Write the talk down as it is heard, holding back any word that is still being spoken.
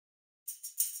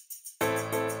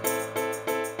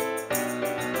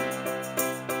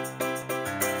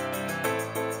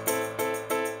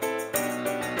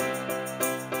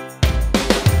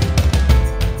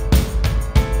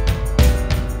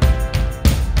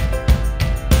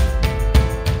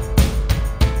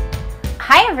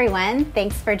everyone,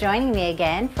 thanks for joining me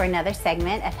again for another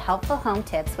segment of Helpful Home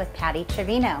Tips with Patti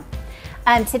Trevino.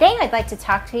 Today I'd like to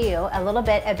talk to you a little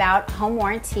bit about home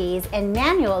warranties and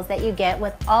manuals that you get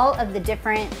with all of the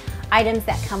different items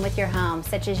that come with your home,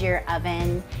 such as your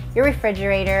oven, your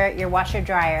refrigerator, your washer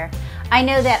dryer. I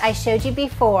know that I showed you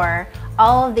before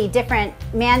all of the different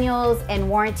manuals and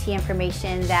warranty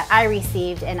information that I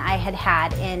received and I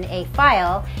had in a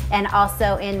file and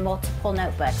also in multiple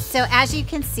notebooks. So as you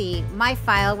can see, my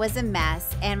file was a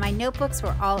mess and my notebooks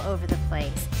were all over the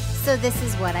place. So this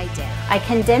is what I did. I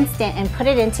condensed it and put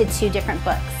it into two different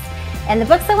books. And the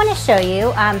books I want to show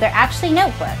you, they're actually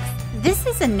notebooks. This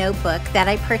is a notebook that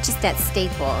I purchased at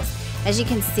Staples. As you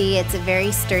can see, it's a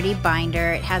very sturdy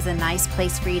binder. It has a nice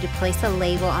place for you to place a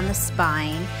label on the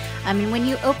spine. And when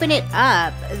you open it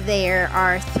up, there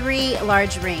are 3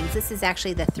 large rings. This is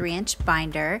actually the 3-inch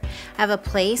binder. I have a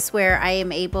place where I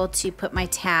am able to put my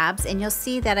tabs, and you'll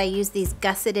see that I use these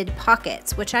gusseted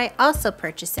pockets, which I also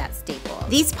purchased at Staples.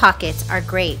 These pockets are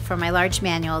great for my large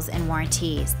manuals and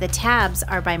warranties. The tabs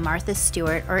are by Martha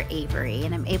Stewart or Avery,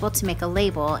 and I'm able to make a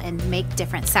label and make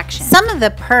different sections. Some of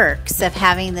the perks of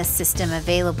having this system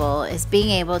available is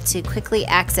being able to quickly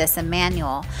access a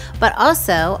manual, but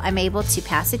also I'm able to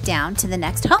pass it down to the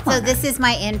next homeowner. So this is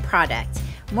my end product.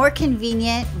 More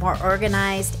convenient, more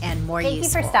organized, and more useful.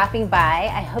 Thank you for stopping by.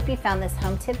 I hope you found this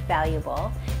home tip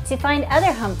valuable. To find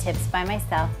other home tips by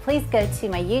myself, please go to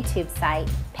my YouTube site,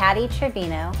 Patti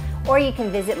Trevino, or you can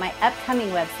visit my upcoming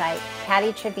website,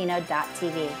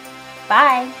 pattitrevino.tv.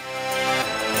 Bye!